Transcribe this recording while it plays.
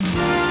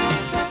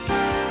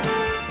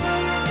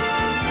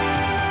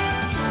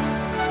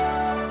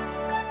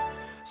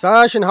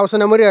Sashen Hausa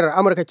na muryar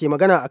Amurka ke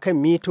magana a kan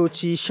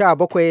mitoci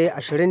 17,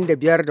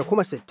 25 da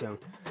kuma 60.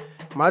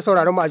 Masu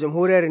sauraron mu a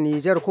jamhuriyar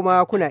Nijar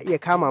kuma kuna iya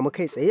kama mu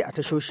kai tsaye a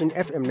tashoshin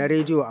FM na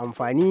rediyo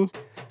amfani,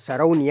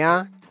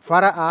 sarauniya,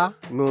 fara'a,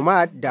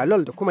 nomad,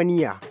 dalol da kuma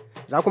niyya.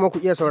 Za kuma ku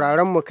iya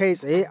sauraron mu kai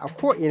tsaye a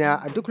ko'ina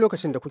a duk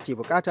lokacin da kuke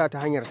bukata ta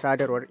hanyar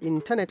sadarwar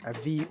intanet a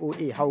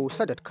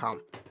voahausa.com.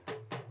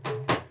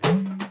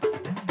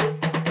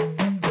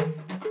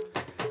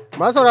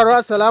 Masu sauraro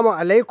assalamu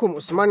alaikum,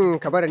 Usman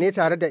Kabara ne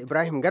tare da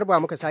Ibrahim Garba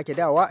muka sake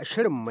dawowa a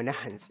shirinmu na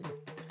hantsi.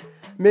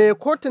 Me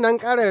kotunan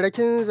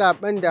kararrakin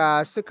zaben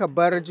da suka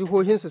bar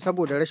jihohinsu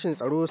saboda rashin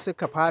tsaro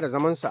suka fara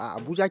zamansu a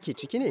Abuja ke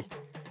ciki ne?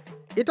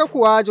 Ita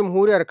kuwa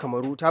jamhuriyar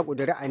Kamaru ta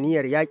ƙudiri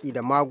aniyar yaƙi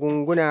da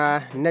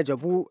magunguna na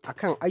jabu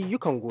akan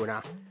ayyukan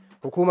gona.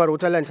 Hukumar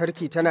wutar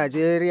lantarki ta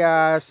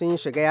Najeriya sun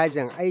shiga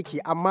yajin aiki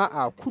amma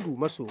a kudu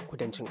maso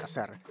kudancin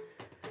ƙasar.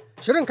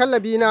 Shirin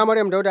kallabi na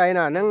Maryam Dauda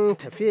yana nan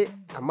tafe,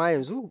 amma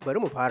yanzu bari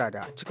mu fara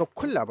da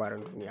cikakkun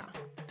labaran duniya.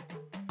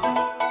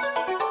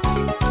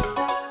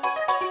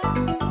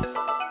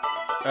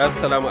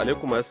 Assalamu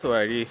alaikum masu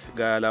saurare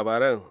ga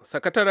labaran.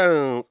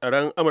 Sakataren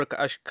tsaron Amurka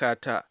Ash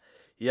Carter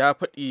ya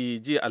faɗi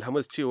jiya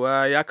Alhamis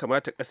cewa ya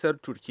kamata ƙasar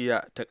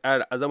Turkiyya ta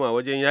ƙara azama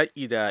wajen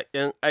yaƙi da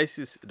 'yan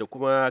ISIS da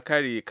kuma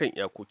kare kan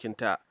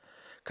iyakokinta.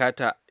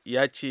 Carter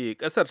ya ce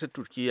ƙasar ta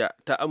Turkiyya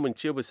ta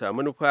amince bisa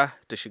manufa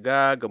ta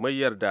shiga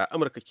gamayyar da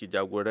Amurka ke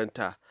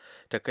jagoranta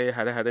ta kai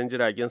hare-haren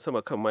jiragen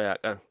sama kan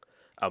mayakan,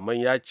 amma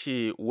ya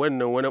ce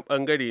wannan wani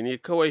ɓangare ne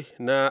kawai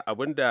na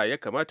abin da ya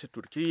kamata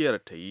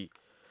Turkiyyar ta yi.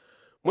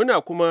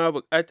 Muna kuma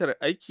buƙatar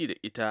aiki da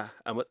ita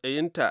a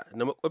matsayinta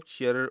na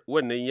makwabciyar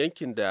wannan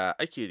yankin da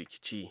ake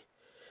rikici.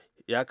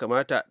 Ya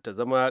kamata ta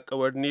zama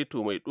ƙawar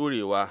NATO mai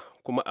ɗorewa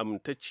kuma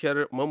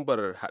amintacciyar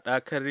mambar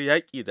haɗakar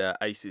yaƙi da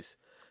ISIS.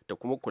 Da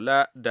kuma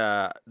kula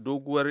da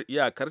doguwar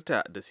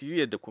iyakarta da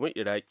Siriya da kuma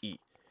Iraki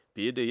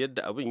fiye da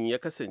yadda abin ya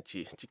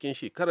kasance cikin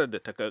shekarar da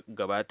ta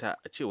gabata,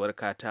 a cewar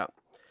Kata.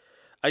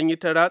 An yi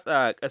ta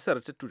ratsa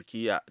ƙasar ta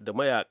Turkiyya da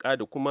mayaka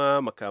da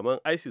kuma makaman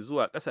ISIS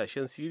zuwa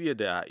ƙasashen Siriya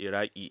da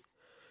Iraki.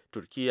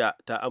 Turkiyya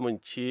ta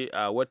amince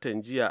a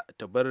watan jiya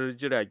ta bar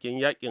jiragen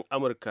yakin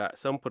Amurka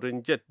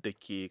samfurin jet da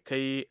ke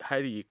kai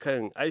hari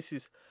kan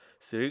ISIS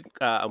su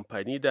rinka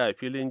amfani da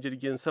filin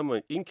jirgin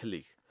saman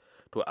Incirlik.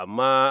 To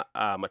amma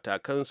a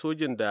matakan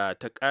sojin da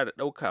ta ƙara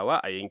ɗaukawa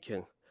a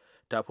yankin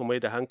ta fi mai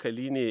da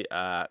hankali ne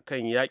a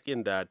kan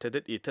yakin da ta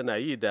daɗe tana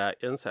yi da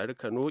 'yan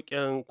sarika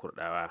noƙen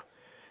kurɗawa.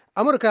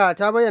 Amurka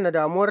ta bayyana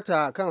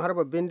damuwarta kan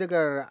harba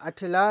bindigar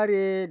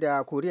atilare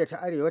da Koriya ta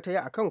Arewa ta yi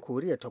a kan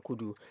Koriya ta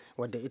Kudu,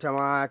 wadda ita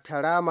ma ta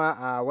rama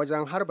a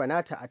wajen harba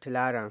nata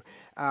atilaren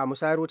a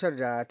musayar wutar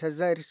da ta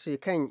zarce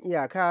kan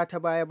iyaka ta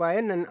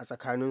baya-bayan nan a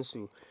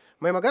tsakaninsu.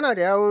 Mai magana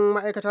da yawun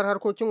ma'aikatar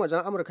harkokin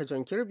wajen Amurka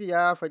John Kirby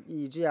ya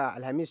faɗi jiya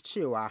Alhamis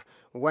cewa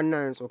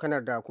wannan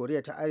tsokanar da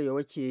Koriya ta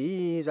Arewa ke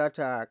yi za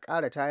ta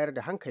ƙara tayar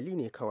da hankali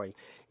ne kawai.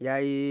 Ya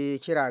yi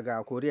kira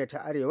ga Koriya ta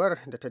Arewar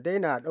da ta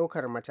daina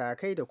ɗaukar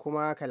matakai da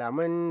kuma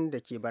kalaman da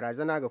ke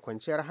barazana ga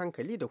kwanciyar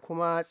hankali da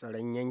kuma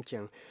tsaron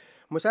yankin.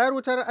 Musayar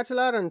wutar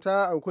atilaren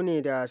ta auku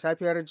ne da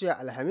safiyar jiya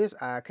Alhamis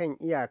a kan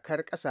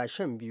iyakar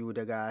kasashen biyu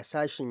daga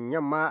sashen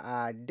yamma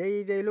a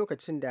daidai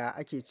lokacin da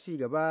ake ci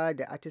gaba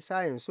da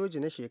atisayen soji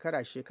na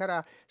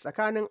shekara-shekara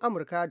tsakanin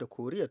Amurka da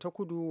Koriya ta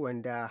Kudu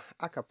wanda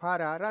aka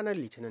fara ranar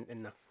Litinin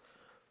dinnan.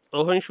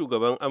 Tsohon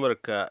shugaban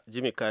Amurka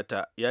Jimmy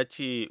Carter ya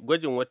ce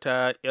gwajin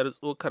wata 'yar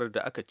tsokar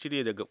da aka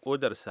cire daga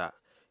kodarsa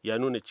ya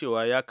nuna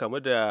cewa ya kamu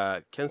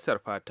da kansar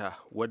fata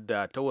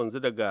wadda ta wanzu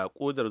daga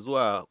kodar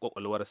zuwa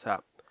kwakwalwarsa.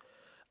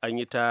 An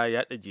yi ta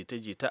yada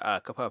jita-jita a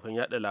kafafen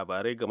yada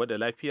labarai game da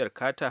lafiyar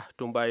Kata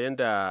tun bayan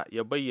da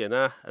ya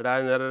bayyana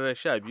ranar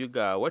 12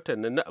 ga watan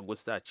nan na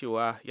Agusta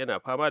cewa yana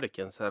fama da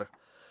kansar.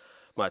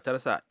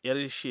 Matarsa 'yar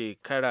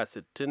shekara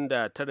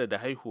 69 da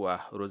haihuwa,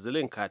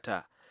 Rosalind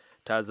Kata,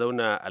 ta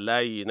zauna a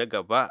layi na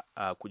gaba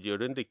a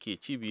kujerun da ke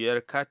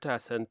cibiyar Kata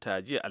Center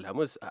jiya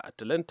Alhamis a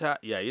Atlanta,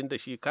 yayin da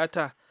shi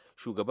Kata,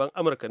 shugaban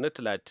Amurka na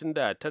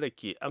 39,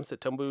 ke amsa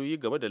tambayoyi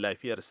game da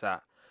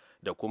lafiyarsa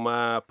da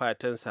kuma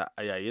fatansa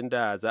a yayin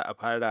da za a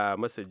fara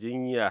masa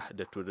jinya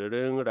da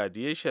tururin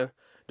radiation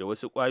da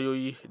wasu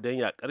ƙwayoyi don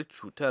yaƙar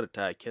cutar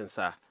ta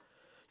kensa.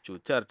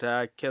 Cutar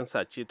ta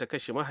kensa ce ta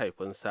kashe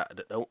mahaifinsa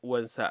da ɗan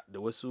uwansa da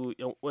wasu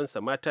 'yan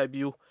uwansa mata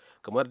biyu,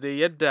 kamar dai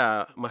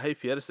yadda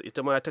mahaifiyarsa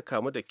ita ma ta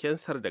kamu da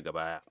kensar daga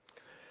baya.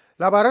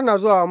 Labaran na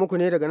zuwa muku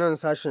ne daga nan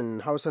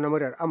sashen Hausa na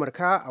muryar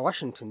Amurka a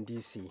Washington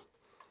DC.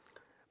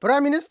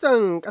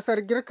 Firaministan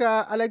ƙasar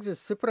Girka Alexis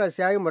Tsipras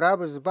ya yi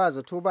murabus ba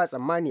zato ba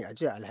tsammani a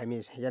jiya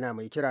Alhamis, yana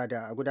mai kira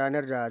da a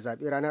gudanar da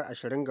zaɓe ranar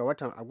 20 ga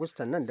watan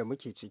Agustan nan da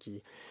muke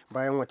ciki,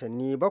 bayan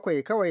watanni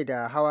 7 kawai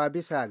da hawa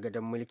bisa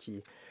gadon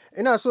mulki.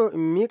 Ina so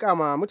in miƙa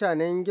ma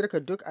mutanen Girka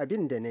duk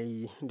abin da na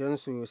yi don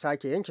su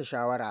sake yanke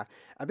shawara,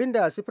 abin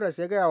da Tsipras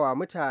ya gaya wa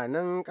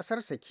mutanen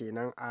ƙasarsa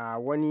kenan a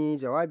wani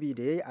jawabi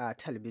da ya yi a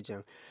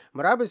talabijin.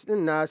 Murabus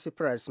ɗin na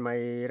Tsipras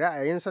mai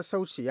ra'ayin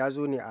sassauci ya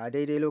zo ne a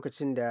daidai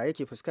lokacin da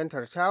yake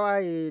fuskantar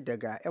tawaye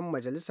daga 'yan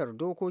majalisar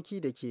dokoki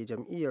da ke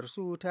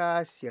jam'iyyarsu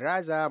ta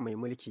Siraza mai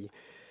mulki.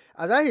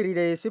 A zahiri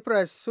dai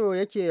Cyprus so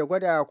yake ya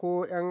gwada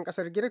ko 'yan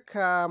kasar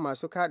Girka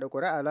masu kada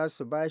kuri'a za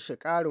su ba shi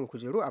ƙarin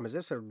kujeru a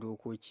majalisar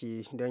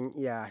dokoki don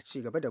iya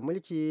ci gaba da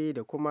mulki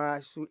da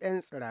kuma su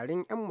 'yan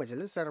tsirarin 'yan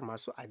majalisar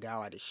masu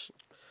adawa da shi.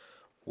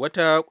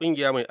 Wata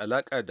kungiya mai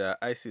alaka da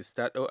ISIS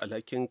ta ɗau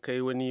alhakin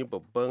kai wani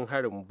babban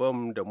harin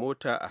bom da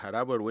mota a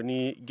harabar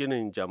wani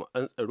ginin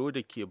jami'an tsaro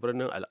da ke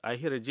birnin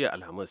al'ahira jiya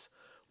Alhamis,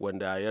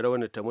 wanda ya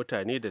raunata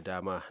mutane da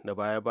dama na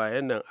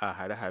baya-bayan nan a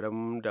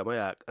hare-haren da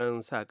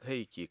mayakan sa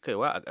kai ke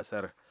kaiwa a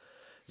ƙasar.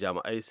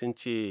 Jami'ai sun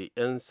ce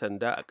 'yan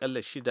sanda akalla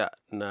 6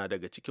 na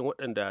daga cikin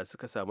waɗanda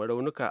suka samu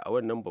raunuka a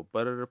wannan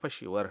babbar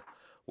fashewar,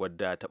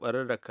 wadda ta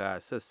ɓararraka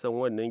sassan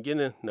wannan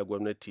ginin na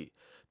gwamnati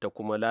ta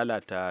kuma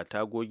lalata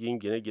tagogin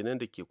gine-ginen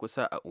da ke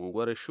kusa a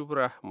unguwar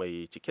shubra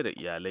mai cike da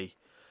iyalai.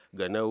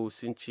 Ganau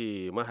sun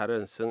ce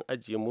maharan sun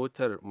ajiye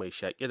motar mai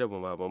shaƙi da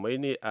mamamai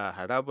ne a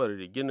harabar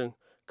ginin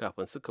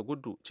kafin suka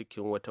gudu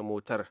cikin wata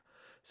motar.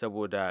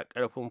 Saboda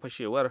ƙarfin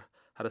fashewar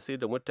har sai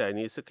da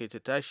mutane suka yi ta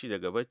tashi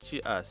daga bacci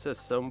a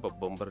sassan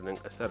babban birnin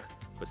ƙasar,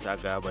 bisa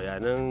ga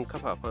bayanan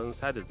kafafen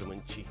sada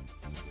zumunci.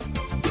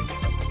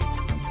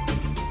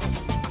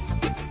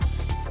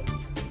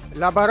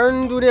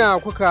 Labaran duniya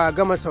kuka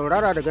gama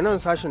saurara daga nan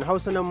sashen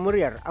Hausa na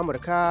muryar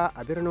Amurka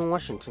a birnin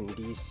Washington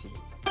DC.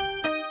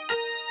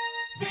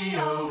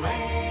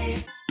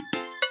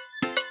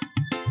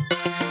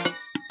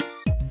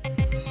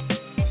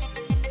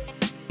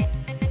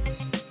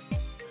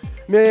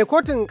 Me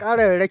kotun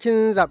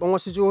kararrakin zaben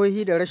wasu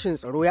jihohi da rashin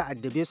tsaro ya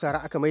addabe su har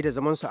aka mai da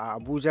zamansu a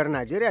Abujar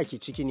Najeriya ke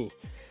ciki ne?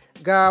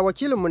 Ga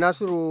wakilinmu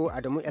Nasiru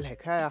Adamu El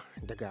Hikaya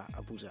daga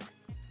Abuja.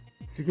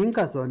 Cikin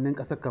kasuwannin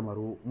ƙasar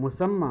Kamaru,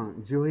 musamman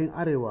jihohin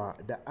Arewa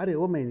da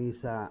Arewa mai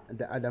nisa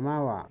da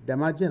Adamawa da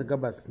ma jihar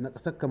Gabas na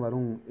ƙasar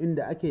Kamarun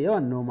inda ake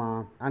yawan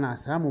noma, ana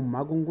samun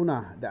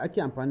magunguna da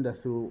ake amfani da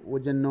su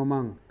wajen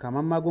noman,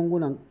 kamar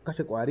magungunan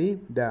kashe ƙwari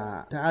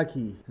da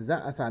ta'aki za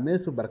a same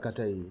su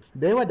barkatai.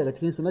 Da yawa daga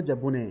cikinsu na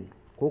jabu ne,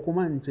 ko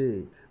kuma in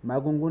ce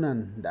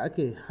magungunan da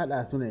ake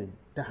haɗa su ne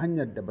ta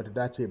hanyar da bata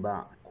dace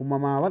ba, kuma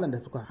ma waɗanda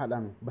suka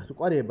haɗan ba su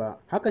ƙware ba.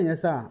 Hakan ya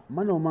sa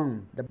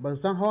manoman da ba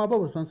su san hawa ba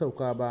su san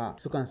sauka ba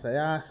sukan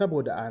saya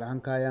saboda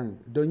arahan kayan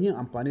don yin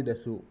amfani da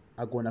su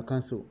a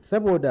gonakansu.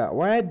 Saboda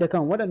wayar da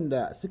kan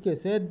waɗanda suke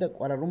sayar da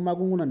ƙwararrun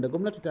magungunan da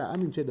gwamnati ta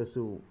amince da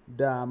su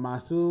da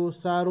masu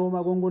saro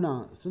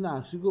magungunan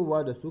suna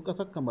shigowa da su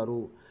ƙasar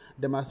Kamaru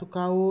da masu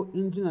kawo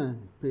injinan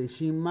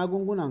feshin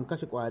magungunan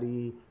kashe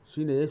ƙwari,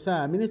 shine ya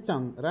sa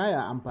ministan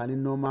raya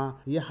amfanin noma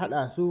ya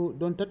haɗa su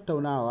don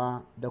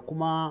tattaunawa da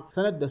kuma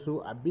sanar da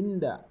su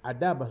abinda a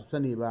da ba su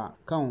sani ba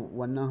kan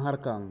wannan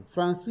harkan.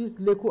 Francis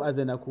Leku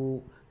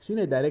Azenaku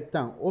shine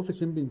daraktan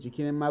ofishin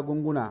binciken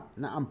magunguna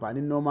na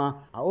amfanin noma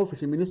a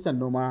ofishin ministan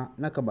noma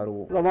na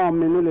Kamaru.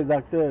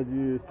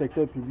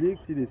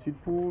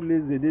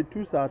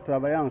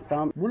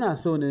 Muna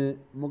so ne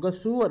mu ga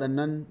su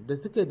waɗannan da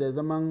suke da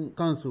zaman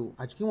kansu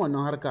a cikin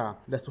wannan harka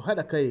da su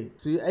haɗa kai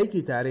su yi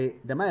aiki tare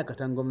da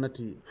ma'aikatan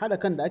gwamnati. Haɗa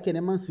kan da ake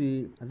neman su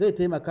yi zai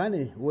taimaka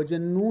ne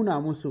wajen nuna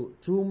musu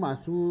su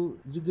masu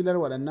jigilar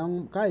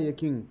waɗannan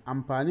kayayyakin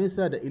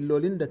amfaninsa da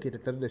illolin da ke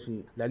tattare da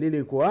shi.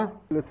 Dalili kuwa?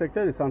 Le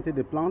secteur de santé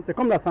de plantes c'est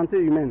comme la santé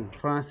humaine.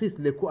 Francis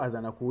Leku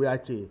Azanaku ya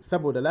ce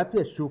saboda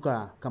lafiyar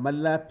shuka kamar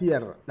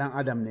lafiyar ɗan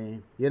adam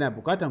ne, yana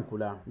bukatan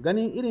kula.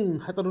 Ganin irin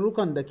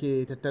hatsarurrukan da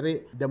ke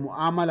tattare da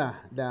mu'amala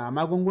da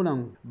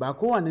magungunan ba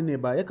kowane ne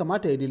ba ya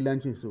kamata ya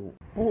dillancin su.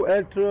 Pour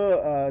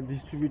être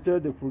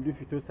distributeur de produits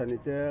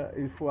phytosanitaires,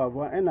 il faut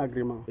avoir un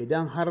agrément.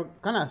 Idan har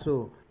kana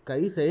so ka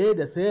yi saye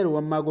da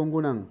sayarwar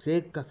magungunan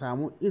sai ka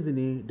samu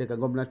izini daga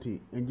gwamnati,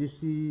 in ji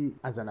si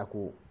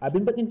Azanako.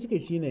 Abin bakin ciki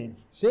shine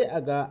sai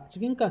a ga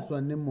cikin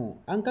kasuwanninmu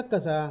an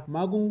kakkasa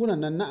magungunan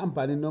nan na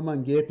amfanin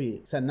noman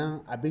gefe,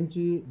 sannan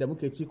abinci da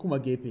muke ci kuma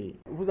gefe.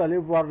 Vous allez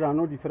voir dans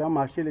nos différents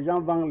marchés, les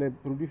gens vendent les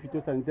produits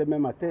phytosanitaires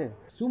même à terre.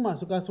 Su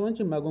masu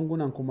kasuwancin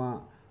magungunan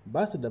kuma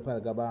ba su da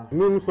fargaba.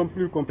 Nous sommes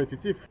plus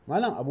compétitifs.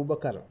 Malam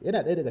Abubakar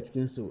yana ɗaya daga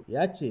cikin su,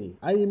 ya ce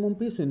ai mun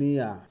fi su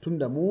niyya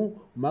tunda mu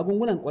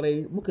magungunan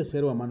kwarai muka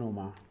sayarwa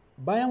manoma.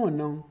 Bayan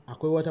wannan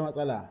akwai wata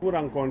matsala. Pour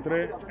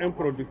rencontrer un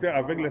producteur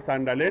avec les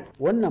sandalettes.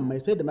 Wannan mai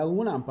sai da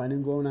magungunan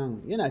amfanin gonan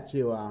yana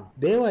cewa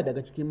da yawa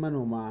daga cikin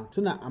manoma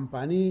suna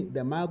amfani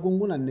da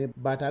magungunan ne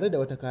ba tare da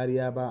wata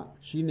kariya ba,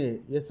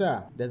 shine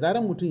yasa da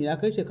zarar mutum ya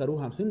kai shekaru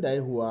 50 da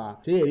haihuwa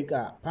sai ya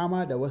rika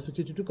fama da wasu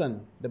cututtukan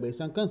da bai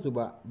san kansu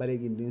ba bare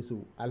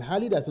gindinsu,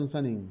 alhali da sun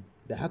sanin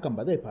da hakan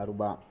ba zai faru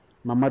ba.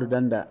 Mamadu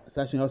Danda,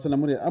 sashen Hausa na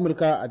muryar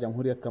Amurka a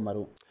jamhuriyar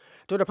Kamaru.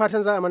 To da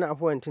fatan za a mana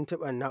afuwan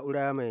tuntuɓar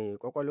na'ura mai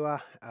kwakwalwa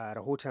a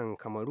rahoton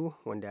Kamaru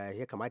wanda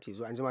ya kamata ya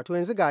zo an jima. To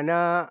yanzu ga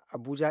na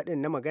Abuja ɗin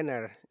na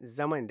maganar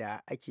zaman da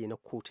ake na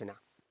kotuna.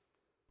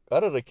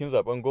 Kararrakin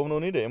zaben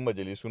gwamnoni da 'yan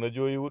majalisu na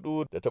jihohi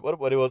hudu da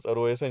taɓarɓarewar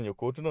tsaro ya sanya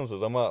kotunan su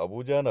zama a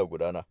Abuja na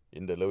gudana,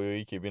 inda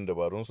lauyoyi ke bin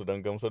dabarun su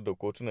don gamsar da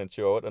kotunan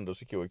cewa waɗanda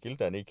suke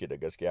wakilta ne ke da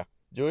gaskiya.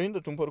 Jihohin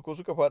da tun farko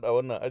suka fada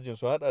wannan ajin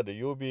sun hada da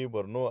Yobe,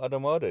 Borno,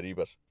 Adamawa da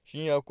Rivers.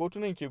 Shin ya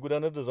kotunan ke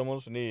gudanar da zaman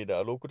su ne da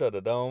a lokuta da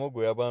dama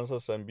magoya bayan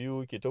sassan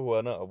biyu ke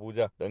tahowa nan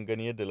Abuja don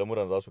ganin yadda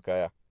lamuran za su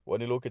kaya?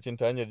 Wani lokacin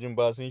ta hanyar jin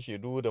bahasin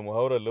shaidu da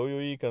muhawarar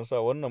lauyoyi kan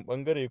sa wannan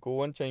bangare ko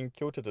wancan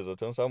kyautata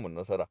zaton samun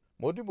nasara.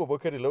 Modibo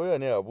Bakari lauya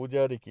ne a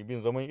Abuja da ke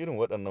bin zaman irin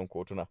waɗannan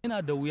kotuna.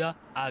 Yana da wuya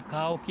a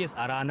kawo kes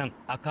a ranan,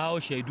 a kawo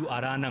shaidu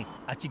a ranan,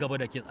 a ci gaba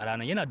da kes a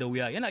ranan. Yana da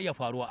wuya, yana iya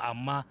faruwa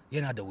amma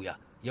yana da wuya.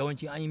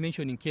 Yawanci an yi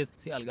mentioning case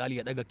sai alkali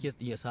ya daga case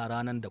din ya sa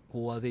ranar da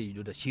kowa zai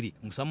yi da shiri,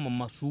 musamman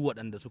ma su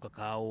waɗanda suka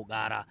kawo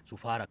ƙara su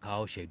fara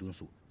kawo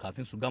shaidunsu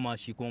kafin su gama,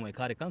 shi kuma mai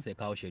kare kansa ya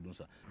kawo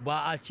shaidunsa.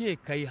 Ba a ce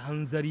kai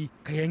hanzari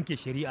ka yanke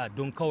shari'a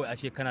don kawai a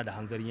ce kana da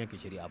hanzarin yanke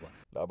shari'a ba.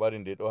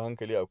 Labarin da ya ɗau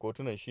hankali a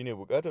kotunan shine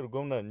buƙatar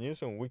gwamna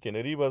Nyesom Wike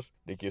na Rivers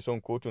da ke son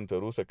kotun ta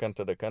rusa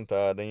kanta da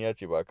kanta don ya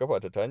ce ba a kafa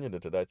ta hanyar da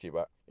ta dace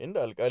ba,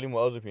 inda alkali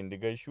Mu'azu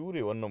Findigai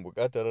shure wannan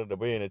buƙatar da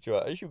bayyana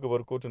cewa ai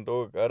shugabar kotun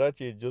ɗaukar ƙara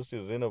ce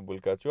Justice Zainab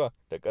Bulkacewa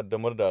ta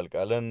kaddamar da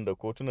alkalan da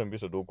kotunan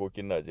bisa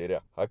dokokin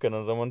Najeriya.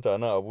 Hakanan zamanta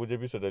na Abuja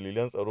bisa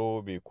dalilan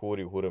tsaro bai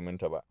kore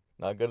huruminta ba.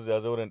 Na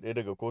garzaya zauren ɗaya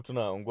daga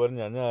kotuna a unguwar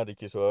Nyanya da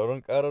ke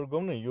sauraron karar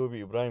gwamnan Yobe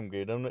Ibrahim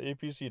Gaidam na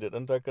APC da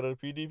ɗan takarar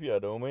PDP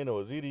Adamu Maina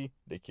Waziri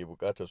da ke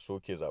buƙatar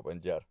soke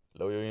zaben jihar.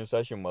 Lauyoyin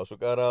sashen masu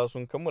ƙara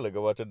sun kammala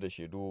gabatar da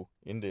shaidu,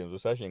 inda yanzu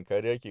sashen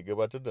kariya ke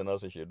gabatar da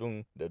nasa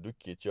shaidun da duk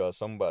ke cewa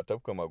san ba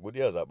tafka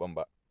magudi a zaben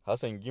ba.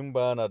 Hassan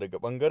Gimba na daga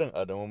bangaren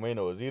Adamu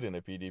Maina Waziri na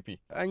PDP.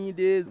 An yi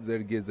dai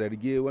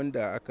zarge-zarge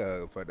wanda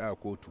aka faɗa a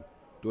kotu.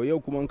 To yau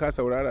kuma ka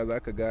saurara za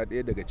ka ga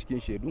ɗaya daga cikin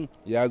shaidun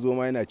ya zo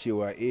ma yana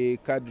cewa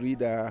card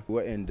reader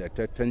waɗanda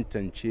ta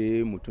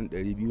tantance mutum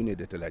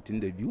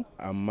 232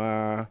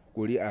 amma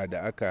ƙuri'a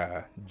da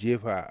aka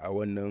jefa a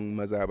wannan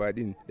mazaɓa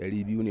ɗin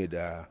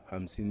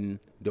 253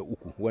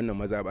 wannan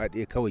mazaɓa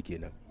ɗaya kawai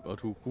kenan.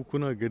 Wato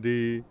kuna ga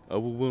dai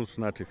abubuwan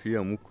suna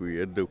tafiya muku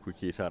yadda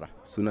kuke tsara?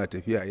 Suna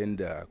tafiya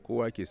yadda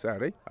kowa ke sa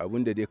rai.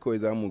 Abin da dai kawai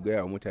za mu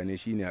gaya wa mutane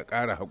shine a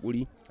ƙara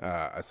haƙuri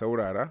a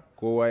saurara.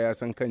 Kowa ya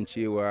san kan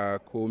cewa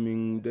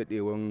komin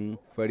daɗewan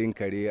farin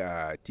kare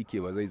a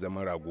tike ba zai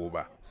zama rago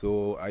ba.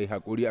 So a yi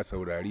haƙuri a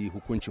saurari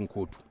hukuncin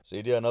kotu.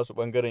 Sai dai a nasu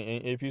ɓangaren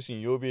 'yan APC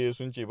Yobe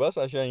sun ce ba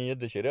sa shayin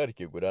yadda shari'ar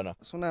ke gudana.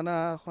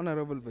 Sunana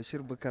Honorable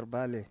Bashir Bukar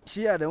Bale.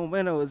 Shi Adamu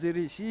Maina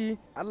Waziri shi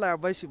Allah ya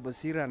bashi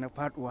basira na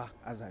faduwa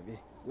a zaɓe.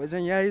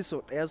 Wajen ya yi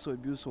sau ɗaya, sau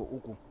biyu, sau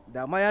uku.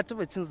 Da ma ya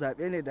taba cin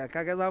zaɓe ne da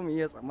kaga za mu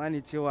iya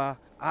tsammani cewa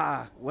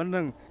a'a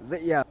wannan zai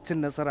iya cin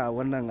nasara a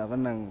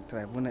wannan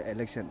tribunal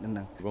election din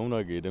nan.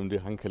 Gwamna Gaidam dai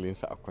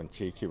hankalinsa a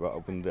kwance yake ba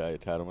abin da ya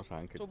tayar masa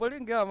hankali. To bari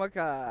in gaya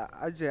maka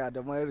ajiye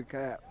Adamu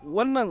Yarika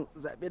wannan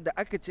zaɓe da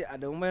aka ce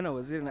Adamu Maina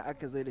Waziri na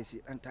aka zai da shi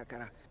ɗan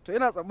takara. To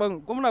ina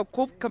tsaban gwamna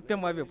ko kamfen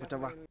ma bai fita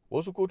ba.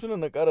 Wasu kotunan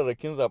na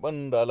kararrakin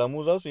zaben da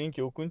alamu za su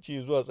yanke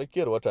hukunci zuwa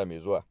tsakiyar wata mai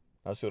zuwa.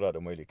 Nasiru da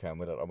Maili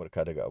kamarar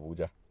Amurka daga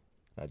Abuja,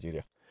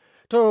 Najeriya.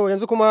 To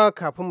yanzu kuma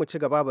kafin mu ci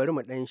gaba bari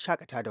mu ɗan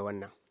shakata da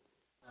wannan.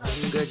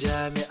 An ga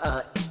jami'a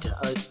ita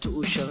a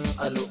tushen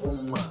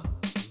al'umma,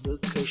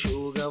 duka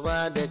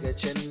shugaba daga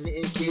can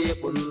ne ke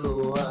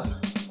bullowa.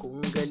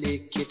 Kun ga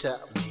likita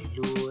mai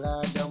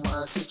lura da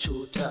masu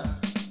cuta,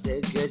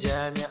 daga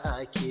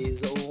jami'a ke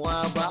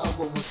zauwa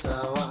babu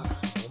musawa.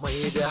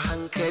 Mai da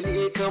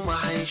hankali kama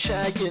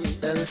hanshakin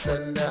ɗan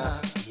sanda,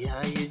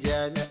 yayi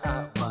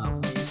jami'a ba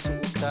mai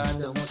suka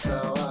da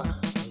musawa.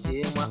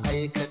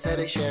 Ma'aikatar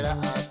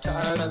shari'a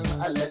taron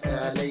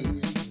alƙalai,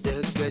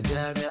 daga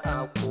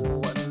jami'a ko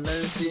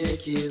wannan su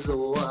yake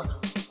zowa.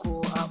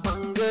 Ko a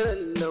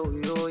ɓangaren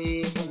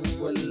lauyoyi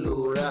unguwar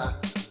lura,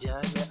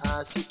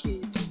 jami'a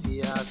suke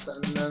tafiya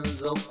sannan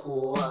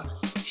zakowa.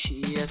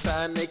 Shi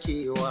yasa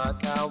nake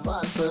waka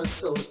ba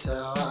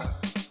sassautawa,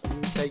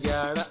 in ta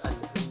gyara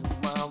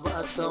al'umma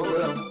ba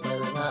sauran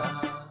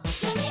barna.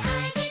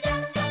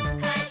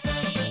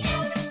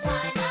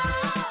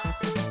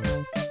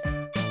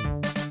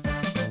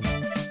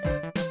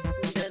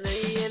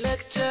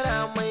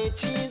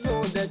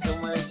 Cizo da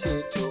kamar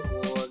ceto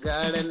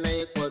gara na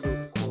yi kwado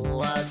ko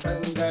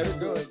wasan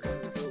gardo.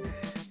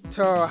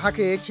 To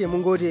haka yake,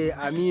 mun gode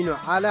Aminu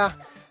Ala.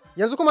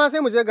 Yanzu kuma sai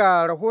mu je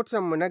ga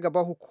rahotonmu na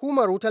gaba.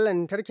 Hukumar wutar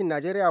lantarkin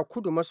Najeriya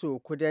kudu maso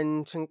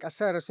kudancin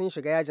kasar sun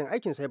shiga yajin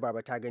aikin sai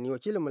baba ta gani.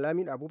 Wakilin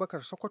Mulamin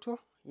Abubakar Sokoto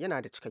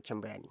yana da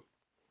cikakken bayani.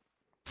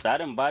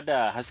 Tsarin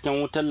bada hasken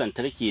wutar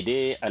lantarki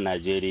dai a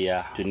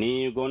Najeriya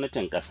tuni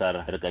gwamnatin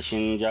kasar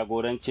karkashin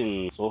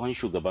jagorancin tsohon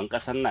shugaban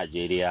kasar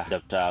Najeriya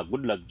Dr.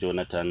 Goodluck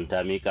Jonathan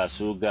ta mika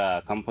su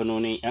ga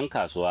kamfanonin 'yan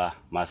kasuwa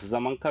masu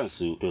zaman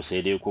kansu. To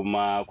sai dai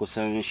kuma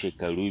kusan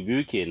shekaru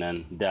biyu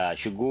kenan da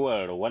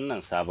shigowar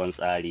wannan sabon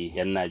tsari,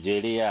 'yan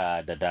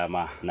Najeriya da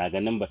dama na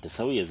ganin bata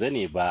sauya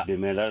zane ba,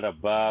 domin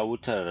rarraba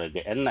wutar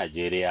ga 'yan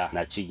Najeriya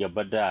na ci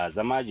gaba da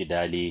zama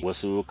jidali.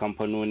 Wasu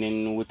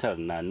kamfanonin wutar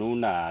na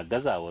nuna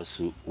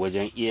gazawarsu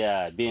wajen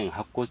iya bin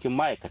hakkokin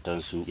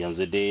ma'aikatansu.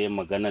 Yanzu dai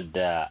maganar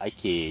da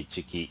ake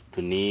ciki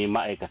tuni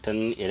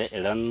ma'aikatan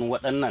ire-iren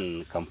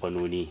waɗannan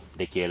kamfanoni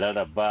da ke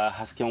rarraba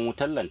hasken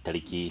wutar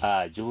lantarki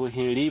a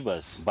jihohin Rivers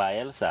Rivers,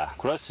 Bayelsa,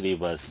 Cross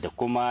Rivers da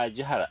kuma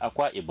jihar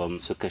Akwa Ibom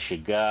suka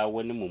shiga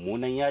wani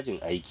mummunan yajin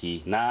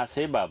aiki na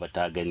sai baba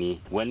ta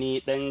gani.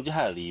 Wani dan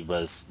jihar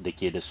Rivers da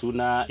ke da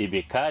suna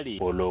Ibekari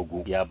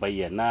Ologu ya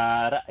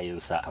bayyana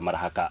ra'ayinsa kamar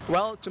haka.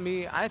 Well, to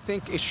me, I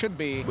think it should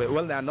be,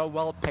 well, they are not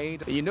well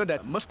paid. You know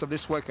that most of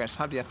these workers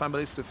have their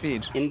families to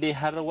feed. In dai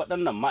har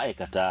waɗannan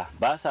ma'aikata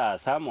ba sa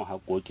samun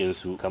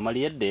haƙoƙinsu kamar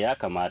yadda ya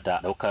kamata,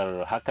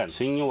 ɗaukar hakan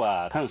sun yi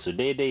wa kansu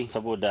daidai,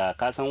 saboda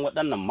kasan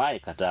waɗannan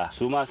ma'aikata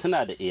su ma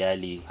suna da iyali.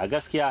 A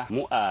gaskiya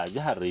mu a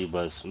jihar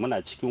Rivers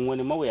muna cikin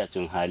wani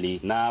mawuyacin hali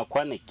na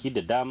kwanaki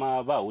da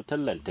dama ba wutar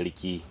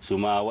lantarki. Su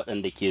ma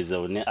waɗanda ke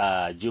zaune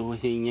a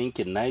jihohin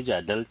yankin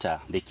Niger Delta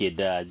da ke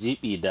da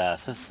jibi da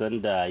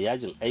sassan da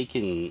yajin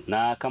aikin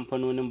na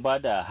kamfanonin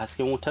bada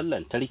hasken wutar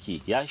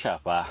lantarki ya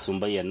shafa sun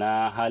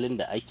bayyana halin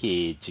da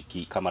ake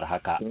ciki kamar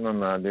haka.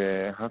 Sunana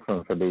da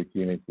Hassan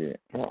Sadauki nake.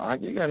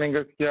 Hakikanin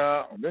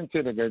gaskiya zan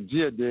ce daga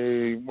jiya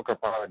dai muka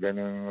fara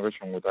ganin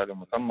rashin wuta da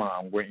musamman a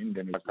anguwan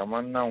inda ne.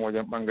 Kamar nan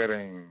wajen bangaren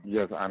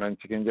Yes a nan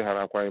cikin jihar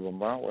Akwa Ibom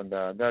ba,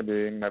 wanda da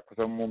na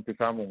kusan mun fi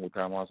samun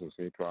wuta ma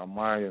sosai, to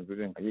amma yanzu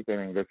din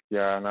hakikanin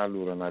gaskiya na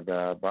lura na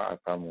ga ba a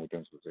samun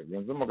wutan sosai.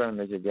 Yanzu magana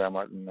nake gaya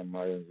ma din nan ma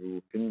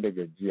yanzu tun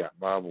daga jiya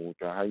babu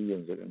wuta har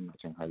yanzu din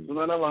cin hali.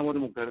 Sunana Muhammadu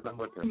Muktar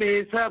Dambata. Me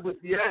yasa ba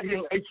su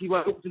yajin aiki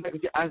ba lokacin da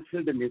kace an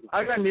sayar da nefa?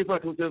 Aka nefa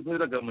to sai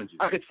da gwamnati.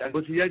 Aka ce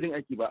ba su yajin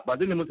aiki ba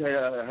dole mutane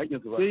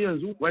haƙƙin su ba. Sai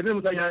yanzu wai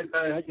dole mutane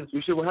haƙƙin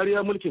su shi har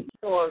ya mulkin.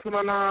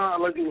 Sunana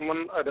Alhaji Umar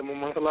Adamu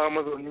Mansala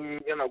mazauni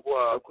yana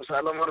guwa kusa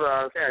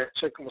al'amura sai a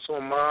cek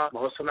musamman ma ba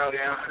wasu na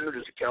hannu da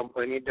suke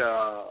amfani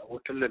da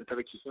wutar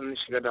lantarki sun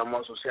shiga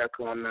damuwa sosai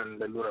akan wannan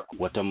lalura.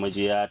 Wata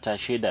majiya ta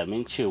shaida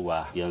min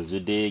cewa yanzu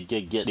dai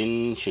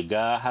gyaggyaɗin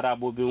shiga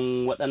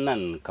harabobin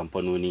waɗannan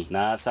kamfanoni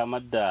na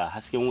samar da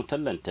hasken wutar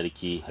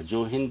lantarki a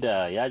jihohin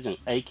da yajin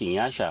aikin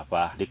ya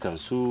shafa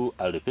dukansu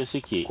a rufe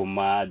suke,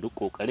 kuma duk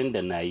ƙoƙarin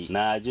da na yi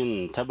na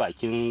jin ta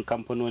bakin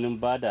kamfanonin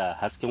bada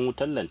hasken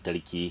wutar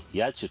lantarki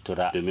ya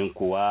citura, domin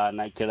kuwa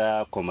na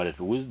kira Comrade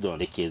Wisdom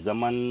da ke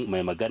zaman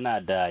mai magana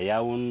da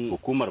yawun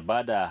hukumar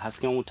bada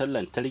hasken wutar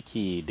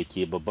lantarki da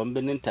ke babban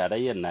birnin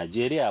tarayyar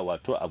Najeriya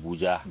wato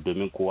Abuja,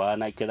 domin kuwa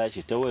na kira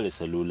shi ta wayar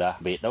salula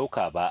bai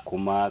ɗauka ba,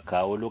 kuma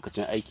kawo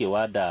lokacin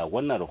aikewa da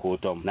wannan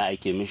rahoton na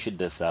aike mishi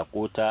da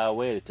sako ta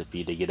wayar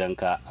tafi da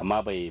gidanka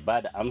amma bai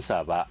ba da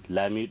amsa ba.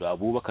 Lamido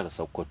Abubakar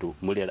Sokoto,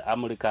 muryar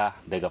Amurka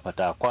daga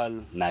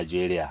Fatakwal,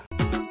 Najeriya.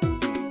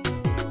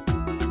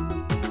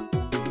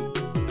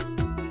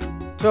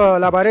 To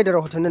labarai da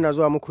rahotanni na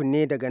zuwa muku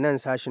ne daga nan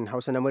sashin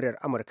Hausa na muryar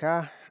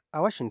Amurka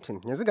a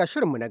Washington. Yanzu ga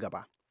shirinmu na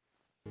gaba.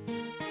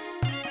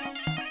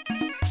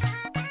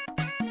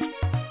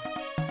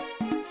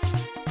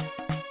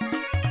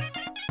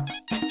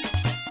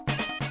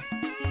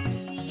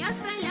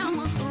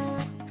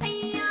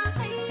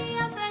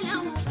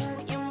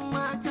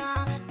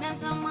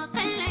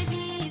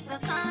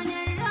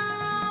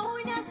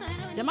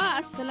 Jama'a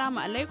assalamu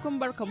alaikum,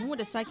 barkamu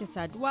da sake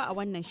saduwa a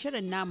wannan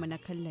shirin namu na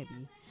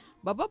kallabi.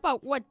 Babbar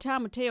bakuwar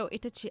tamu ta yau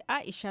ita ce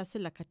Aisha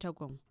Sula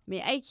Katagon,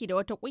 mai aiki da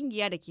wata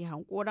kungiya da ke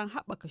hankoron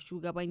haɓaka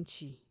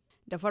shugabanci.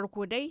 Da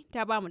farko dai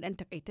ta ba mu ɗan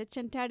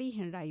takaitaccen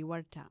tarihin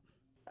rayuwarta.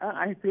 An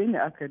haife ni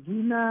a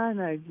Kaduna,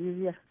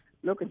 Najeriya.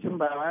 Lokacin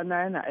babana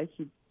yana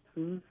aiki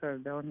su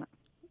Sardauna.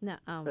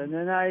 Na'am.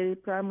 Sannan na yi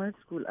primary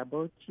school a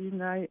Bauchi,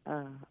 na yi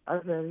a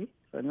Azare,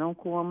 sannan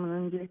kuma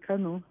mun je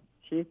Kano,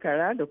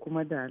 Shekara da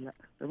kuma Dala.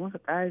 Da muka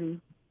ƙare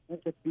na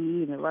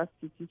tafi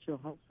University Teaching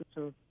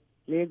Hospital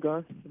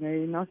Lagos, na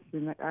yi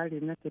nursing na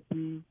ƙare na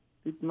tafi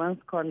Pitman's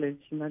College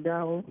na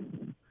dawo,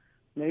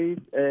 na yi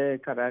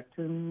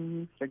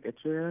karatun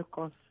secretarial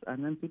course a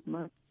nan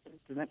Pitman,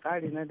 na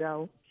ƙare na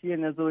dawo. Shi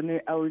na zo na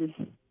aure.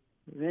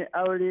 Na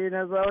aure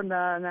na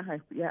zauna na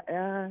haifi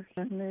ya'ya,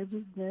 na yi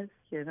business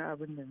kenan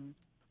abin da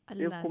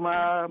na. Sai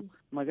kuma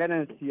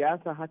maganar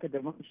siyasa haka da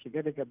muka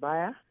shiga daga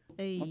baya.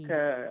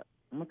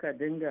 Muka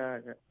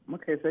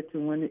yi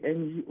sakin wani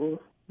NGO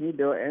ni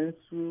da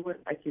wa'yansu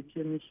ake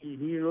ce mishi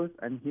Heroes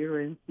and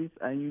Heroines Peace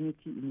and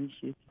Unity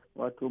Initiative.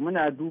 Wato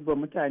muna duba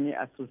mutane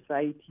a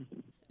society.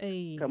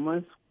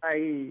 Kamar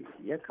su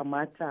ya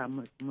kamata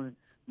mu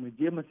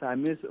je mu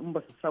same su in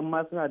ba su san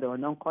ma suna da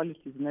wannan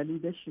qualities na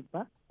leadership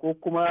ba, ko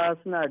kuma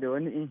suna da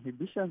wani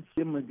inhibition,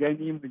 sai mu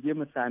gani mu je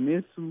mu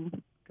same su.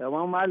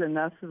 Kamar Malam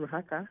Nasiru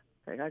haka,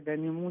 ka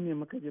gani mu ne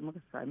muka je muka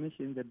same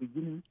shi in the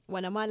beginning.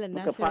 Wani Malam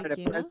Nasiru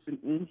kenan?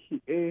 Din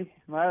shi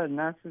Malam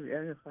Nasiru ya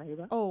rufa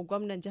ba. Oh,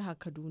 gwamnan jihar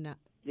Kaduna.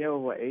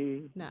 Yawwa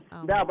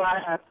Na'am. Da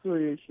ba ya so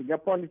ya shiga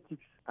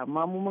politics,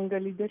 amma mu mun ga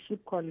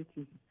leadership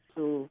qualities.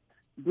 So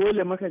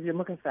dole muka je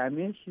muka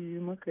same shi,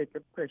 muka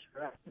tafka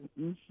shi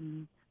din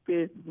shi.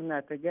 Face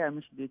muna ta gaya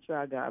mishi da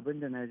cewa ga abin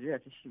da Najeriya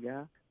ta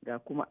shiga, ga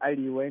kuma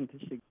arewa ta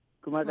shiga.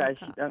 Kuma ga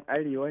shi dan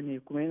arewa ne,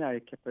 kuma yana da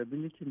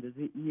capability da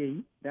zai iya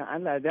yi. Dan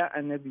Allah da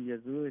annabi ya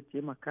zo ya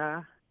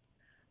taimaka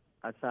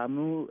a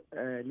samu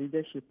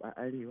leadership a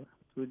arewa.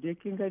 To dai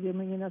kin ga dai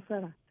mun yi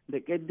nasara. da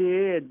ƙadda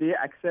yadda ya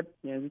accept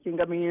yanzu kin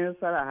ga mun yi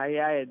nasara har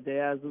ya yadda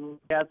ya zo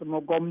ya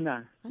zama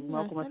gwamna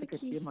kuma suka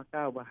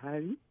taimaka wa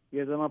Buhari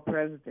ya zama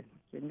president.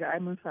 Kin ga ai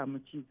mun samu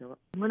ci gaba.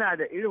 Muna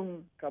da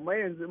irin kamar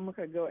yanzu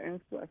muka ga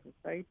wa'yansu a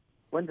society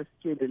wanda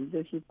suke da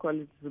leadership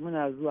qualities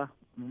muna zuwa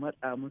mu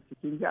matsa musu,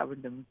 kin ji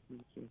abin da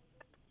muke ke.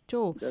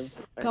 To,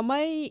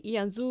 kamar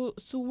yanzu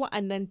su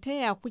wa'annan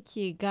taya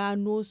kuke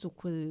gano su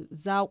ku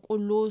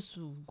zaƙulo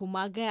su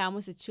kuma gaya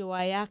musu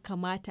cewa ya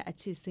kamata a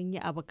ce sun yi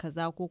abu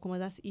kaza ko kuma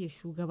za su iya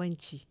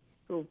shugabanci.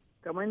 To,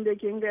 kamar da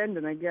kin ga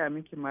yadda na gaya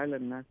miki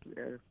Malam Nasu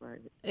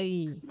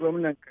Rufai.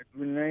 Gwamnan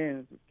Kaduna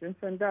yanzu. Kin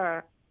san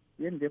da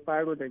yadda ya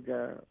faro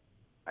daga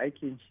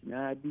aikin shi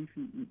na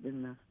DPE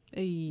din nan.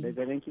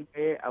 Daga nan kin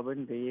ga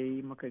abin da ya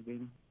yi maka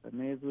gani.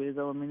 Sannan ya zo ya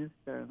zama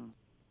ministan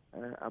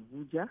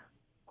Abuja.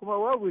 Kuma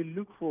what we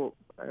look for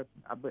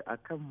a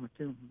kan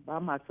mutum ba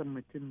ma son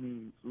mutum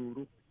mai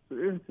tsoro. So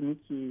irin su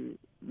muke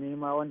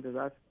nema wanda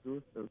za su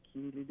zo su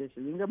dauki leadership.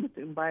 Yin ga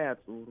mutum baya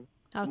tsoro.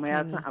 Kuma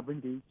ya san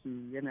abin da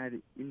yake yana da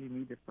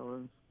ilimi da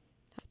sauransu.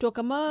 To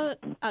kamar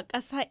a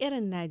ƙasa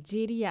irin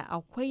Najeriya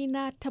akwai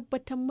na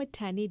tabbatar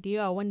mutane da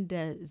yawa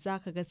wanda za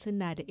ka ga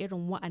suna da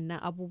irin wa'annan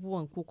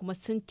abubuwan ko kuma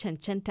sun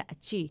cancanta a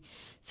ce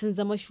sun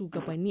zama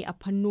shugabanni a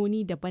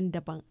fannoni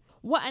daban-daban.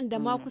 Wa'anda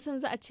ma kusan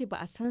za a ce ba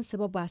a san su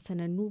ba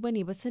sanannu ba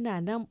ne ba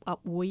suna nan a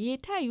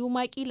ɓoye ta yiwu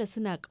ma kila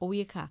suna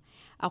ƙauyuka.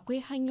 Akwai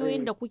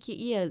hanyoyin da kuke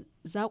iya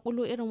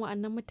zaƙulo irin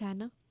wa'annan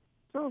mutanen?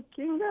 To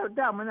kin ga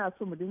da muna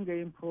so mu dinga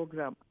yin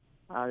program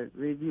a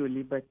Radio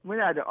Liberty.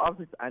 Muna da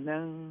office a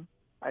nan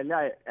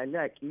Ali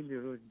Akili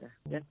Road da.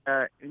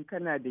 Yadda in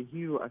kana da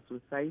hero a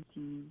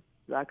society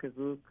za ka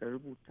zo ka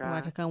rubuta.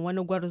 Wata kan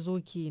wani gwarzo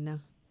kenan.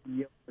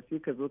 Yau sai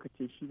ka zo ka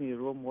ce shine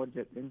role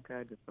model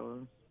ɗinka da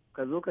sauransu.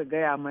 Ka zo ka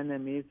gaya mana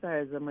me yasa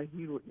ya zama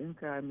hero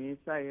ɗinka, me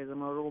yasa ya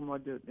zama role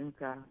model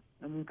ɗinka.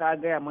 In ka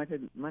gaya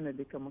mana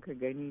duka muka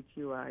gani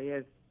cewa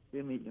yes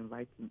sai mu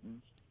inviting ɗin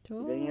shi.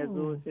 Idan ya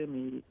zo sai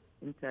mu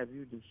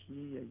interview da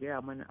shi ya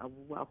gaya mana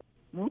abubuwa.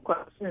 Mun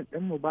kwashe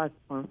ɗinmu ba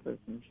sponsors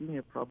shi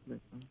ne problem.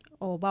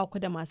 Oh, ba ku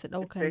da masu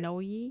ɗaukar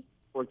nauyi?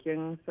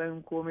 Kokin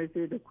san komai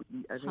sai da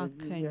kuɗi a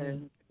Najeriya.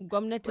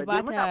 Gwamnati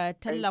ba ta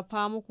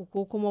tallafa muku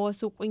ko kuma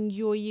wasu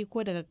ƙungiyoyi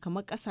ko daga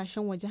kamar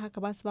ƙasashen waje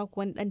haka ba su ba ku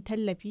wani ɗan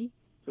tallafi?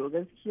 To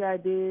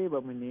gaskiya dai ba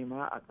mu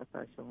nema a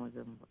ƙasashen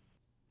wajen ba.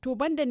 To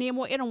banda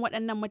nemo irin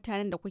waɗannan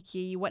mutanen da kuke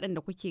yi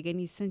waɗanda kuke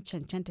gani sun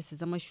cancanta su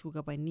zama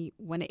shugabanni,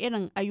 wani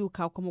irin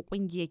ayyuka kuma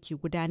ƙungiya ke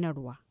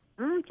gudanarwa?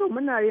 To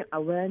muna yin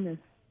awareness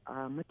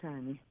a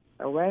mutane.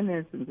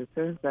 Awareness in the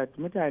sense that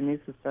mutane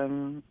su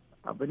san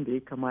abin da ya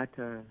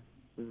kamata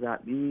su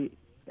zaɓi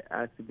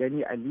su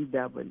gani a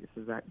leader ba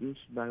su zaɓe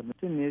shi ba.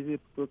 Mutum ne zai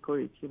fito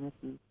kawai ce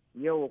muku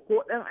yawa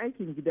ko ɗan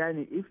aikin gida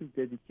ne if is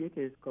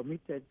dedicated is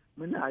committed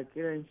muna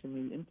kiran shi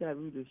mai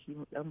interview da shi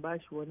mu ɗan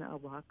bashi wani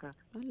abu haka.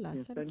 Allah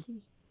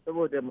sarki.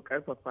 Saboda mu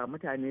karfafa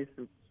mutane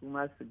su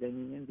ma su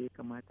gani yadda ya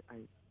kamata a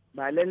yi.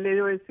 Ba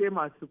lallai wai sai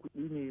masu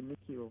kuɗi ne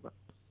muke ba.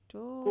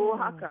 Ko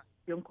haka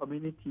cikin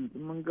community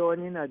in mun ga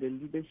wani yana da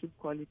leadership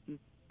qualities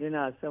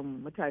yana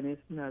son mutane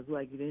suna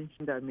zuwa gidan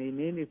shi da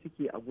menene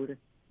suke a gurin.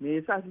 Me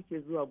yasa suke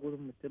zuwa gurin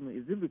mutumin?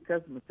 Is it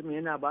because mutumin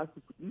yana ba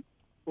su kuɗi?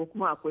 Ko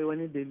kuma akwai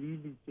wani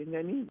dalili kin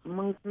gani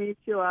mun gani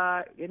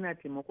cewa yana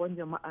taimakon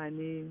jama'a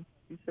ne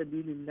fi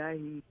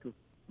sabilillahi to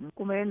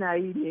kuma yana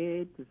yi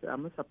ne to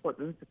samu support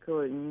din su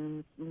kawai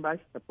in ba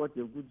shi support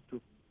ya gudu to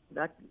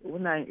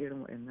muna yin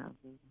irin wa'annan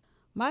abubuwa.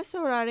 Masu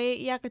saurare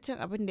iyakacin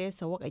abin da ya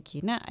sawaka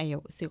kenan a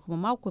yau sai kuma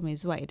mako mai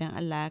zuwa idan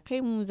Allah ya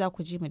kai mu za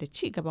ku ji mu da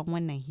ci gaban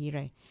wannan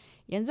hirar.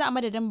 Yanzu a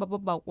madadin babbar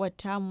bakuwar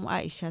tamu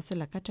Aisha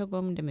Sula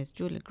Katagom da Miss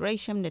Julie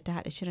Gresham da ta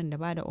haɗa shirin da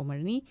bada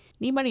umarni,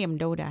 ni Maryam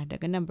Dauda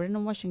daga nan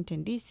birnin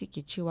Washington DC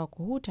ke cewa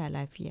ku huta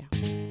lafiya.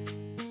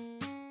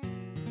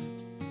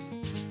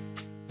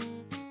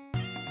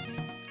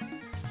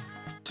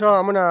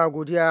 To muna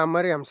godiya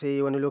Maryam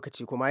sai wani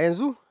lokaci kuma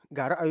yanzu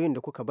ga ra'ayoyin da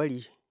kuka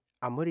bari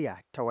a murya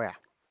ta waya.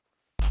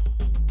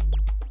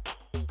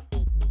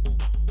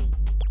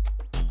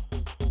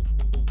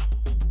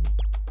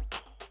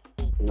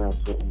 Ina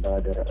so in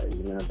ba da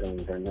ra'ayina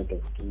dangane da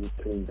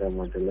tutun da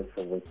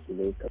majalisar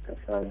wakilai ta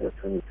kasa da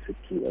sun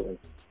suke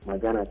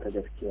magana ta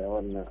gaskiya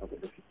wannan abu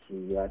da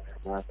suke ya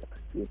kamata a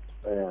ce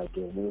tsaya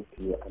domin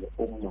su yi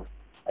al'umma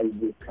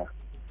ayyuka.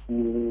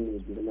 ne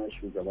girma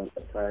shugaban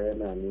kasa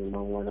yana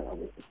neman wani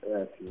abu su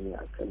tsaya su ne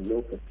a kan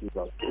lokaci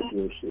ba ko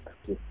yaushe a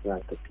ce suna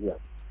tafiya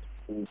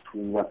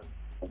hutu ba.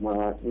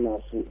 Kuma ina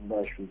so in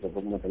ba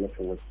shugaban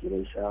majalisar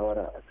wakilai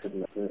shawara a kan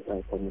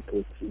na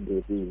kwamitoci da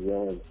zai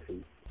yawan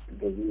kai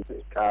da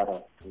zai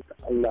kara to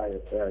Allah ya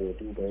tsaya ya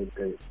duba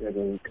yadda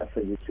yanayin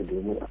kasar yake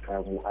domin a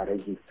samu a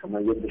rage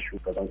kamar yadda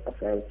shugaban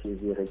kasa yake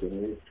zai rage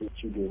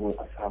ministoci domin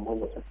a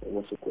samu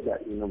wasu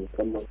kuɗaɗe na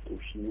musamman to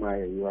shi ma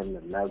ya yi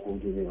wannan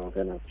nagode ne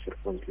magana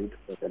shirkon tutu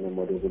daga nan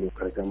madogulo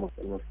kargama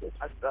kalmar.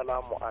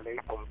 Assalamu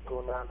alaikum,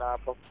 suna na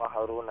babba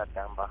Haruna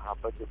Damba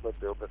Habaji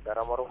Bajo ga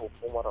karamar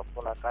hukumar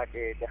kuna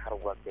kaɗe jihar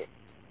Gombe.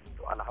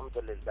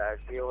 Alhamdulillah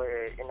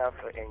sai ina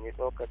so in yi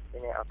tsokaci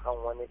ne akan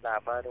wani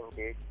labarin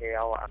da yake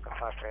yawo a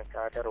kafafen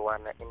sadarwa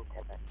na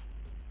intanet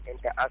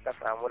inda aka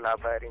samu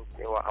labarin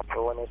cewa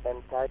akwai wani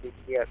dan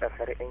tadiki a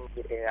kasar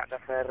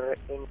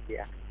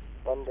Indiya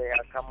wanda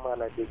ya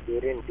kammala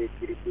digirin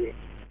digirge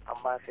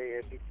amma sai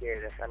ya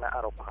fice da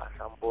sana'ar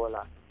kwasan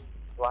bola.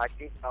 To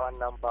hakika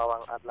wannan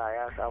bawan Allah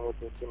ya samu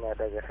dukina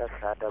daga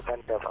sassa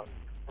daban-daban,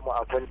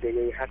 kuma abin da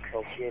ya yi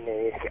hakan shi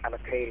ne ya fi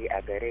alkhairi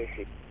a gare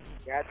shi.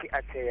 Ya fi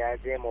a ce ya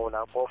je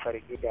mauna kofar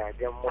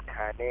gidajen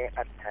mutane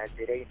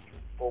attajirai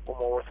ko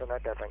kuma wasu na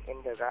daban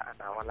inda za a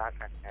na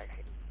walakanta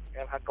shi.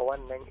 Don haka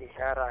wannan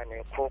ishara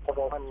ne ko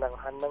kuma wannan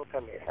hannunka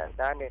mai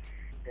sanda ne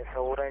da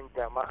sauran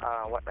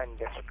jama'a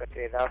waɗanda suka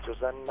ce za su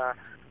zanna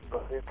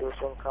to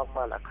sun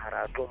kammala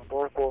karatun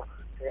boko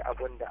sai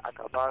abin da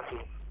aka ba su.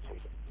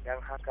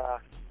 Don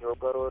haka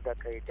dogaro da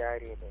kai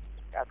jari ne.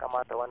 Ya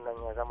kamata wannan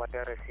ya zama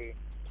darasi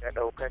da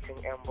ɗaukacin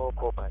 'yan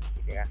boko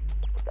baki daya.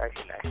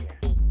 Tashi lafiya.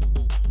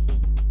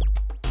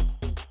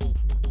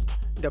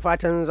 Da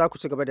fatan za ku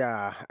ci gaba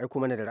da aiko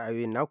mana da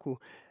ra'ayoyin naku.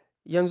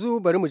 Yanzu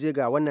bari mu je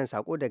ga wannan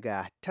sako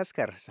daga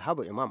taskar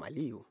sahabu Imam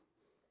Aliyu.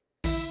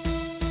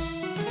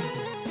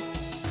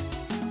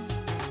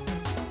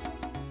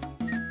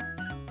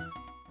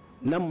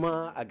 Nan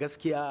ma a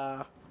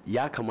gaskiya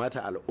ya kamata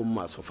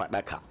al'umma su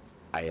faɗaka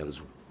a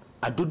yanzu.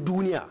 A duk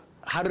duniya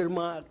har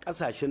ma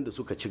ƙasashen da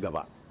suka ci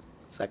gaba,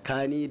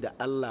 tsakani da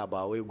Allah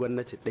ba wai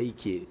gwamnati ɗai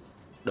ke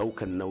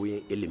ɗaukan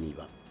nauyin ilimi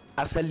ba.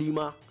 Asali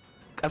ma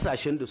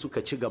ƙasashen da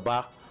suka ci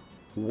gaba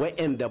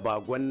wa'anda ba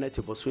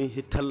gwamnati ba sun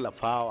yi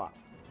tallafawa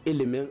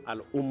ilimin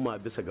al'umma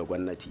bisa ga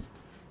gwamnati.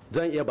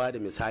 Zan iya ba da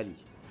misali,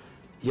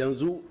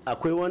 yanzu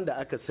akwai wanda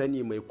aka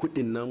sani mai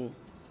kudin nan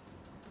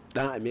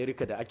dan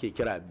Amerika da ake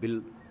kira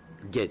Bill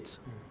Gates.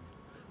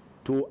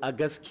 To a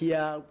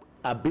gaskiya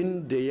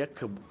abin da ya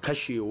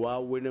kashewa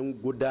wurin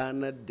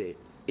gudanar da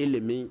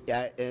ilimin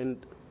 'ya'yan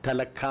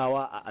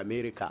talakawa a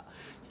Amerika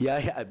ya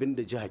yi abin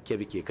da jihar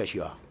Kebbi ke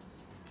kashewa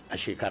a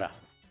shekara.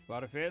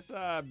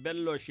 Farfesa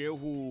Bello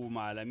Shehu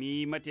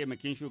Malami,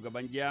 mataimakin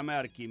shugaban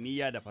jami'ar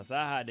kimiyya da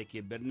fasaha da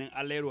ke birnin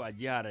Alero a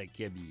jihar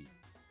Kebbi.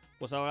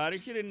 Ku saurari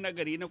shirin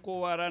nagari na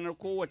kowa ranar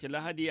kowace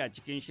Lahadi a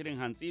cikin shirin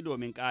hantsi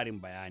domin ƙarin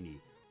bayani.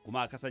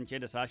 Kuma a kasance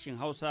da sashin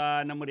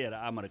Hausa na muryar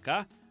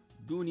Amurka,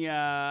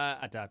 duniya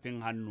a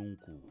tafin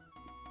hannunku.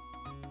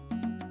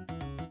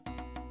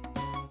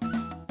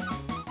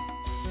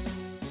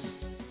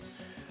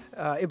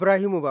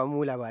 Ibrahimu ba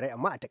mu labarai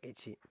amma a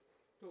takaice.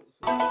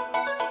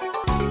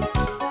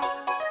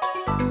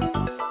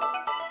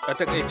 A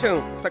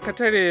takaicen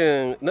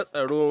sakataren na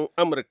tsaron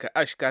Amurka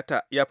Ash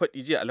Carter ya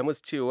faɗi jiya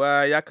Alhamis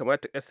cewa ya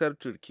kamata ƙasar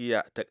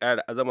Turkiyya ta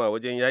ƙara azama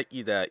wajen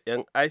yaƙi da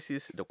 'yan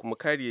ISIS da kuma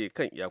kare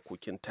kan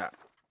iyakokinta.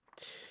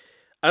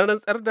 An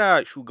rantsar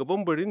da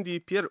shugaban Burundi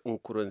Pierre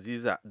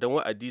Nkurunziza don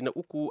wa'adi na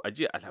uku a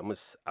jiya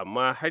Alhamis,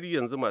 amma har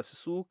yanzu masu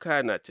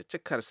suka na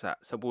cacikarsa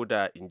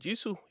saboda in ji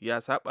su ya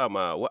saba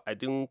ma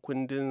wa'adin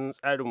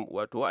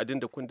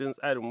da kundin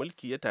tsarin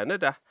mulki ya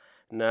tanada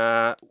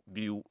na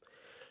biyu.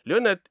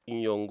 Leonard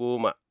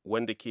Nyongoma,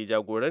 wanda ke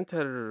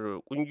jagorantar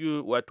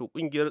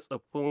kungiyar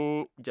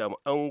tsaffin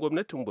jami'an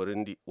gwamnatin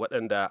Burundi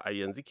waɗanda a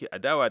yanzu ke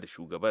adawa da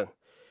shugaban,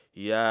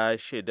 ya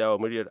shaidawa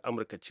muryar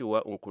Amurka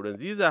cewa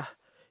Nkurunziza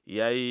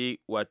ya yi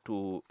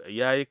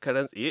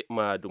karan tsaye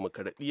ma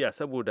demokaradiyya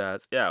saboda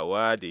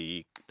tsayawa da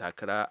yi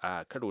takara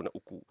a karo na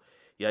uku.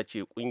 Ya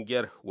ce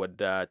kungiyar,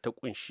 wadda ta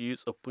kunshi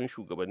tsoffin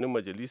shugabannin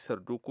majalisar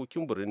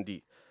dokokin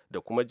Burundi da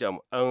kuma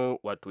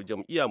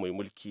jam'iyya mai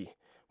mulki,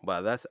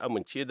 ba za su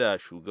amince da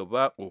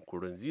shugaba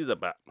Nkurunziza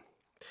ba.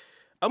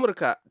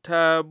 Amurka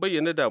ta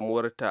bayyana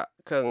damuwarta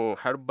kan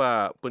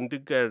harba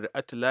bindigar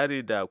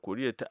atilare da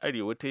Koriya ta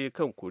Arewa ta yi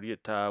kan Koriya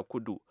ta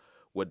Kudu,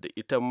 wadda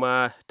ita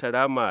ma ta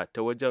rama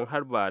ta wajen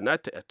harba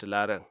nata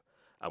atilaren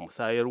a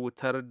musayar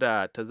wutar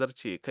da ta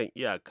zarce kan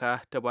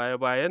iyaka ta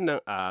baya-bayan nan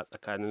a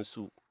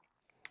tsakaninsu.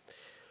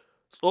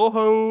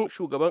 Tsohon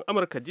shugaban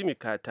Amurka Jimmy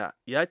Carter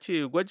ya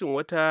ce gwajin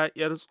wata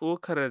 'yar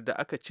tsokar da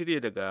aka cire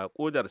daga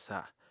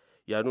kodarsa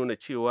ya nuna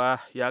cewa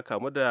ya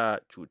kamu da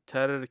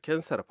cutar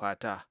kyansar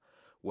fata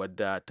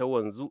wadda ta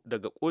wanzu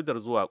daga kodar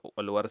zuwa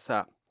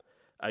kwakwalwarsa.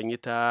 An yi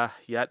ta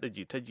yada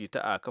jita-jita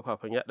a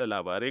kafafen yada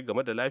labarai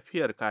game da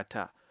lafiyar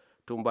Kata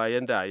tun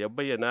bayan da ya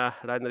bayyana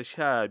ranar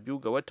 12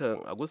 ga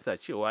watan Agusta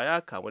cewa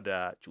ya kamu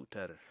da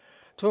cutar.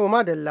 To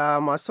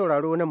madalla masu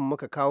sauraro nan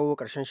muka kawo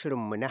ƙarshen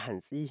shirinmu na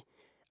hantsi.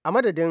 A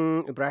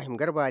madadin Ibrahim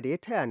Garba da ya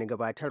taya ni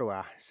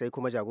gabatarwa, sai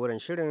kuma jagoran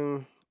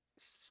shirin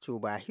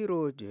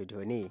Tubahiro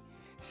Dodone,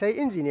 sai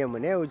injiniyanmu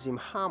na yau Jim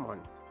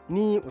Hammond,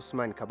 ni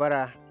Usman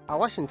Kabara a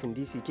Washington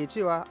DC ke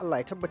cewa Allah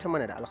ya tabbata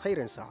mana da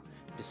alkhairinsa.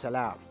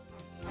 Bisalam.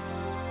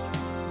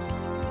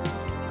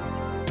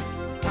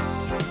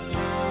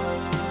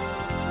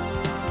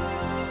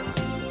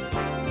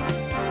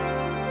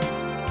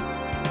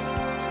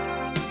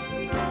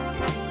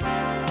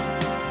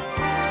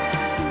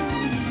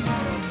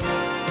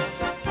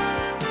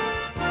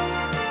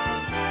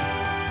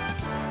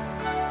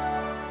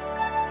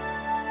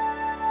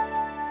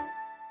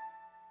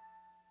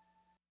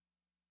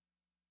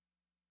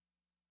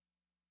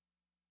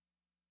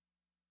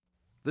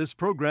 This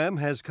program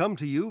has come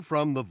to you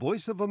from the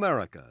Voice of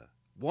America,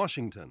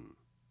 Washington.